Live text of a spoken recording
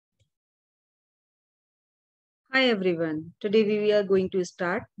Hi everyone. Today we are going to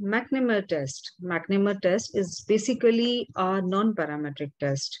start McNemar test. McNemar test is basically a non-parametric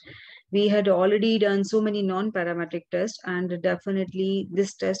test. We had already done so many non-parametric tests, and definitely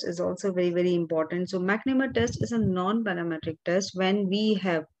this test is also very important. So McNemar test is a non-parametric test when we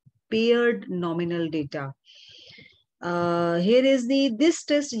have paired nominal data. Here is this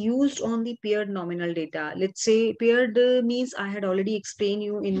test used on the paired nominal data. Let's say paired means I had already explained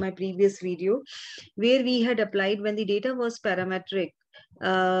you in my previous video where we had applied when the data was parametric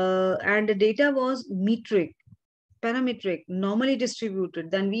and the data was parametric, normally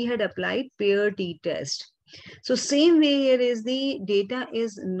distributed, then we had applied pair t-test. So same way here is the data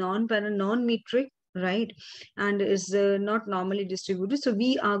is non-metric, right, and is not normally distributed. So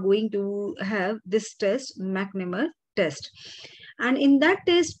we are going to have this test, McNemar test, and in that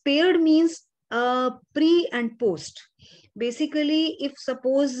test, paired means pre and post. Basically, if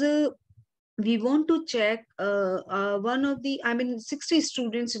suppose we want to check one of the, I mean, 60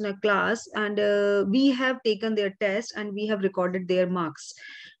 students in a class, and we have taken their test and we have recorded their marks.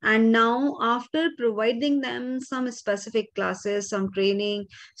 And now after providing them some specific classes, some training,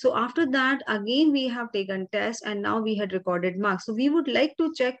 so after that again we have taken test and now we had recorded marks. So we would like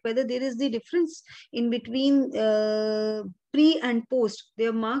to check whether there is the difference in between pre and post,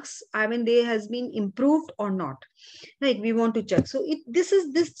 their marks, I mean, they has been improved or not, right? We want to check. So this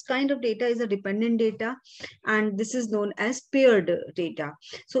kind of data is a dependent data, and this is known as paired data.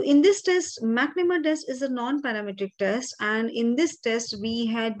 So in this test, McNemar test is a non-parametric test, and in this test we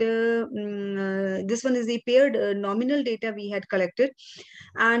had this one is the paired nominal data we had collected,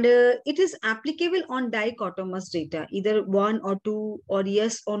 and it is applicable on dichotomous data, either one or two or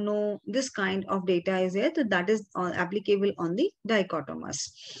yes or no. This kind of data is there, so that is applicable on the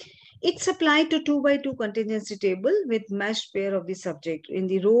dichotomous. It's applied to 2 by 2 contingency table with matched pair of the subject in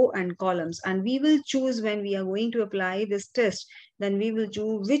the row and columns. And we will choose, when we are going to apply this test, then we will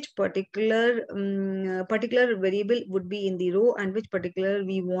choose which particular variable would be in the row and which particular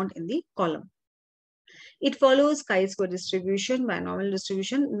we want in the column. It follows chi-square distribution, binomial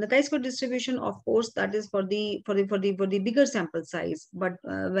distribution. The chi-square distribution, of course, that is for the bigger sample size. But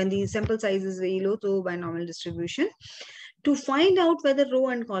when the sample size is very low, so binomial distribution, to find out whether row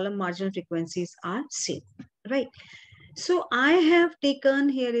and column marginal frequencies are same, right? So I have taken,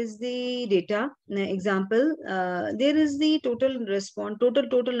 here is the data example. There is the total response,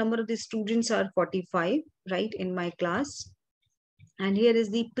 total number of the students are 45, right, in my class. And here is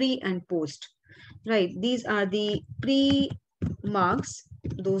the pre and post, right? These are the pre marks,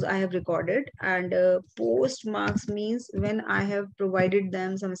 those I have recorded, and post marks means when I have provided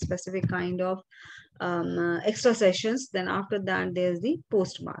them some specific kind of extra sessions, then after that there's the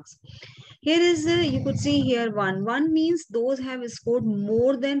post marks. Here is you could see here one means those have scored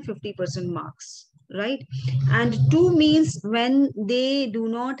more than 50% marks, right? And 2 means when they do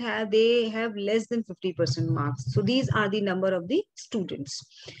not have, they have less than 50% marks. So these are the number of the students.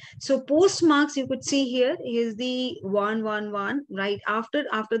 So post marks, you could see here is the 111, right? After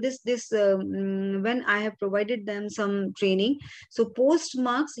this when I have provided them some training, so post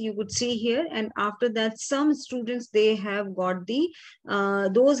marks you could see here, and after that some students, they have got the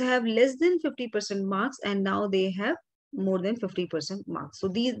those have less than 50% marks, and now they have more than 50% marks. So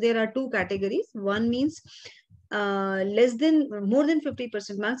there are two categories. One means more than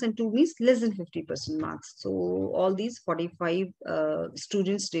 50% marks, and 2 means less than 50% marks. So all these 45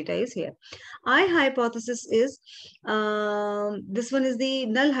 students data is here. I hypothesis is this one is the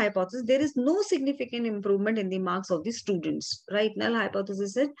null hypothesis. There is no significant improvement in the marks of the students, right? Null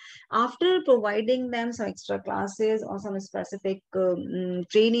hypothesis is after providing them some extra classes or some specific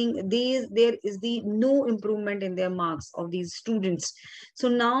training, there is the no improvement in their marks of these students. So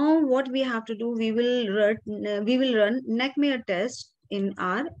now what we have to do, we will run McNemar test in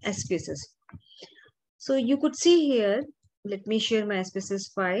our SPSS. So you could see here, let me share my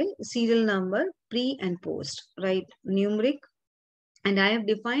SPSS file, serial number, pre and post, right? Numeric. And I have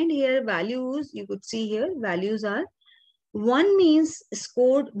defined here values. You could see here values are 1 means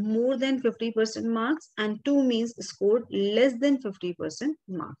scored more than 50% marks, and 2 means scored less than 50%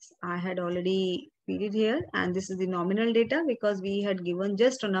 marks. I had already put it here, and this is the nominal data because we had given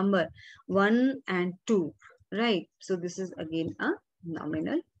just a number 1 and 2, right? So this is again a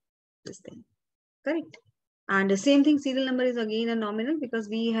nominal, this thing, correct? And the same thing, serial number is again a nominal because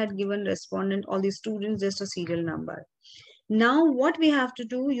we had given respondent, all the students, just a serial number. Now what we have to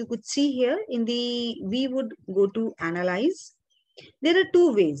do, you could see here we would go to analyze. There are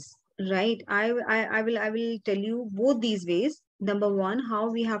two ways, right? I will tell you both these ways. Number one, how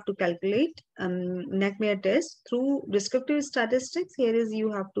we have to calculate McNemar test through descriptive statistics. Here is you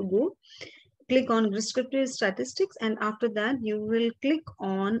have to go click on descriptive statistics, and after that you will click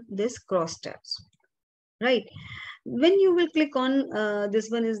on this cross tabs, right? When you will click on this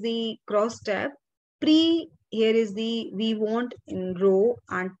one is the cross tab. Here is the we want in row,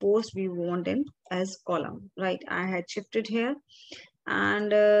 and post we want in as column, right? I had shifted here,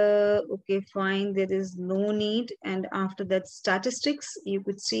 and okay, fine, there is no need. And after that, statistics, you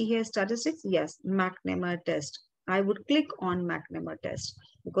could see here statistics. Yes, McNemar test. I would click on McNemar test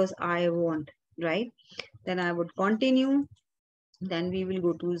because I want, right? Then I would continue. Then we will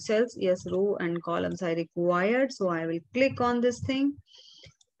go to cells. Yes, row and columns are required, so I will click on this thing.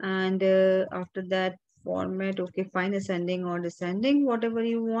 And after that, format, okay, fine, ascending or descending, whatever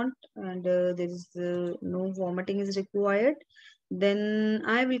you want. And there is no formatting is required. Then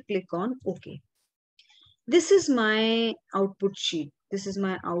I will click on OK. This is my output sheet. This is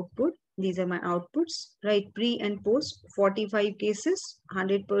my output. These are my outputs, right? Pre and post, 45 cases,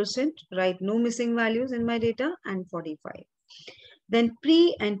 100%, right? No missing values in my data, and 45. Then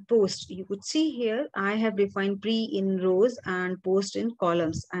pre and post, you could see here, I have defined pre in rows and post in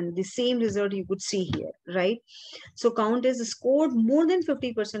columns, and the same result you could see here, right? So count is scored more than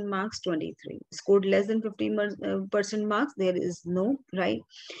 50% marks, 23. Scored less than 50% marks, there is no, right?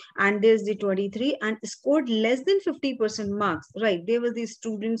 And there's the 23, and scored less than 50% marks, right? There was the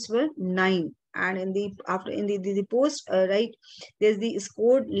students were 9. And in the post, right, there's the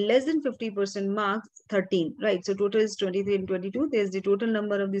scored less than 50% marks, 13, right? So total is 23 and 22. There's the total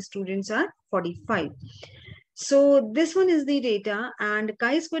number of the students are 45. So this one is the data, and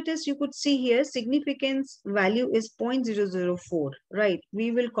chi-square test, you could see here, significance value is 0.004, right?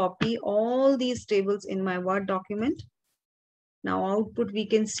 We will copy all these tables in my Word document. Now output we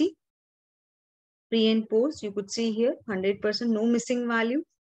can see, pre and post, you could see here, 100%, no missing value.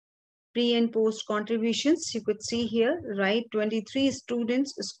 Pre and post contributions, you could see here, right? 23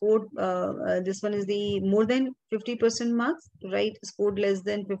 students scored, this one is the more than 50% marks, right? Scored less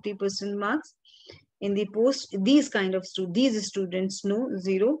than 50% marks. In the post, these kind of these students, no,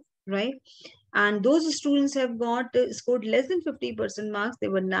 0, right? And those students have got scored less than 50% marks, they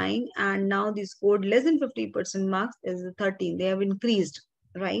were 9, and now they scored less than 50% marks is 13. They have increased,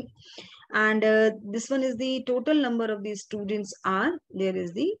 right? And this one is the total number of these students are, there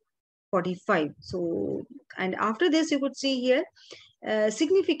is the 45. So, and after this, you could see here,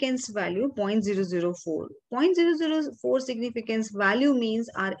 significance value 0.004. 0.004 significance value means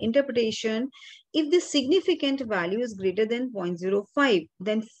our interpretation. If the significant value is greater than 0.05,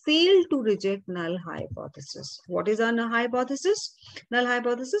 then fail to reject null hypothesis. What is our null hypothesis? Null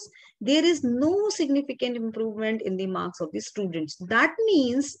hypothesis, there is no significant improvement in the marks of the students. That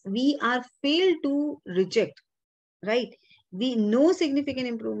means we are failed to reject, right? We no significant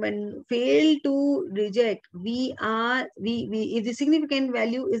improvement, fail to reject. If the significant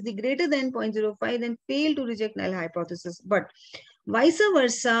value is the greater than 0.05, then fail to reject null hypothesis. But vice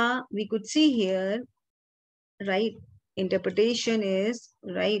versa, we could see here, right? Interpretation is,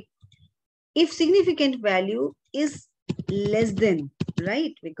 right? If significant value is less than,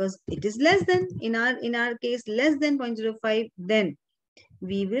 right? Because it is less than, in our case, less than 0.05, then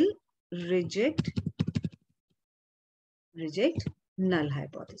we will reject null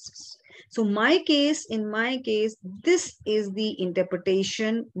hypothesis. So in my case, this is the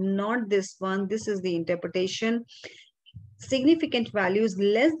interpretation, not this one. This is the interpretation. Significant value is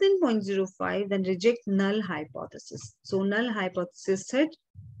less than 0.05, then reject null hypothesis. So null hypothesis said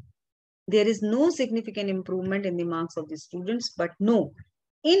there is no significant improvement in the marks of the students, but no,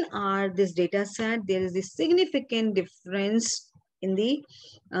 in this data set, there is a significant difference in the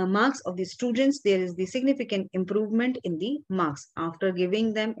marks of the students. There is the significant improvement in the marks. After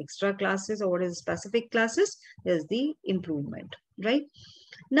giving them extra classes or what is specific classes, there's the improvement, right?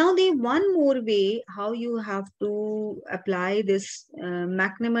 Now, the one more way how you have to apply this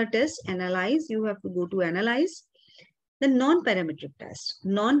McNemar test, analyze, you have to go to analyze. The non-parametric test.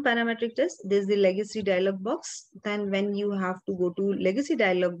 Non-parametric test, there's the legacy dialog box. Then when you have to go to legacy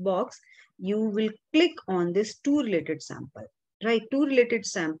dialog box, you will click on this two related sample. Right, two related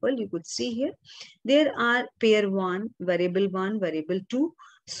sample, you could see here. There are pair 1, variable 1, variable 2.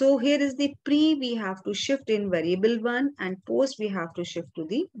 So here is the pre, we have to shift in variable 1, and post we have to shift to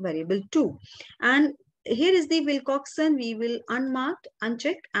the variable 2. And here is the Wilcoxon, we will unmarked,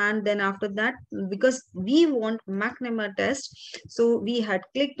 unchecked, and then after that, because we want McNemar test, so we had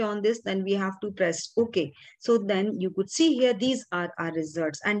clicked on this, then we have to press OK. So then you could see here, these are our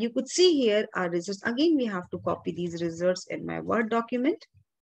results, and you could see here our results. Again, we have to copy these results in my Word document.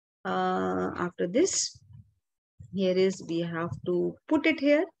 After this, here is, we have to put it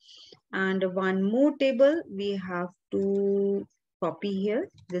here, and one more table, we have to copy here.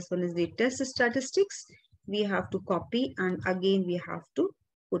 This one is the test statistics. We have to copy and again we have to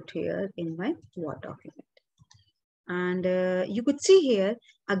put here in my Word document. And you could see here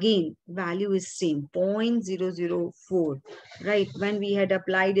again value is same 0.004, right? When we had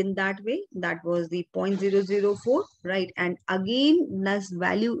applied in that way, that was the 0.004, right? And again this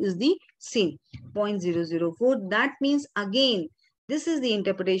value is the same 0.004. That means again this is the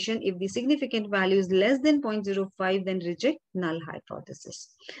interpretation. If the significant value is less than 0.05, then reject null hypothesis.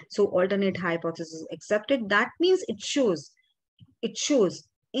 So alternate hypothesis accepted. That means it shows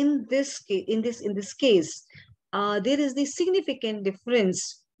in this case there is the significant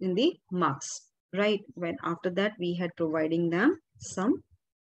difference in the marks, right? When after that we had providing them some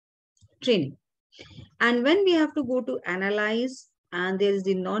training. And when we have to go to analyze, and there is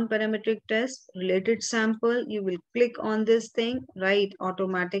the non-parametric test related sample, you will click on this thing, right?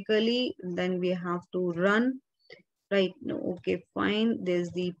 Automatically, then we have to run, right? No, okay, fine. There's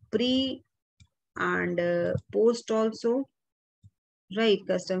the pre and post also, right?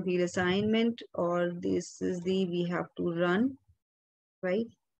 Custom field assignment, or this is the we have to run, right?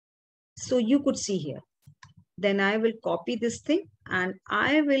 So you could see here. Then I will copy this thing and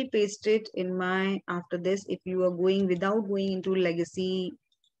I will paste it in my, after this, if you are going without going into legacy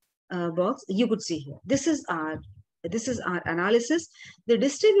box, you could see here. This is our analysis. The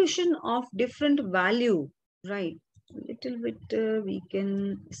distribution of different value, right? Little bit we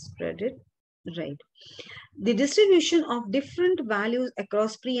can spread it, right? The distribution of different values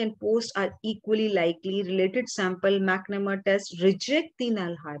across pre and post are equally likely. Related sample McNemar test reject the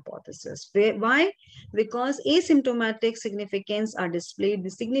null hypothesis. Why? Because asymptomatic significance are displayed. The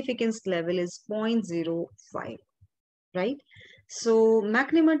significance level is 0.05, right? So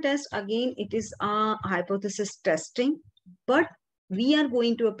McNemar test, again, it is a hypothesis testing, but we are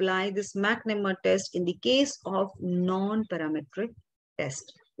going to apply this McNemar test in the case of non-parametric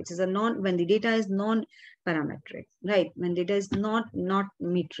test, which is a when the data is non-parametric, right? When data is not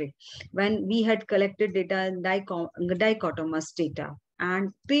metric, when we had collected data dichotomous data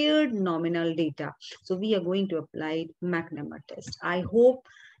and paired nominal data. So we are going to apply McNemar test. I hope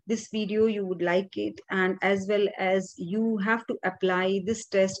this video you would like it, and as well as you have to apply this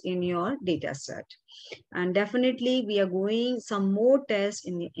test in your data set. And definitely we are going some more tests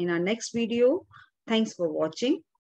in our next video. Thanks for watching.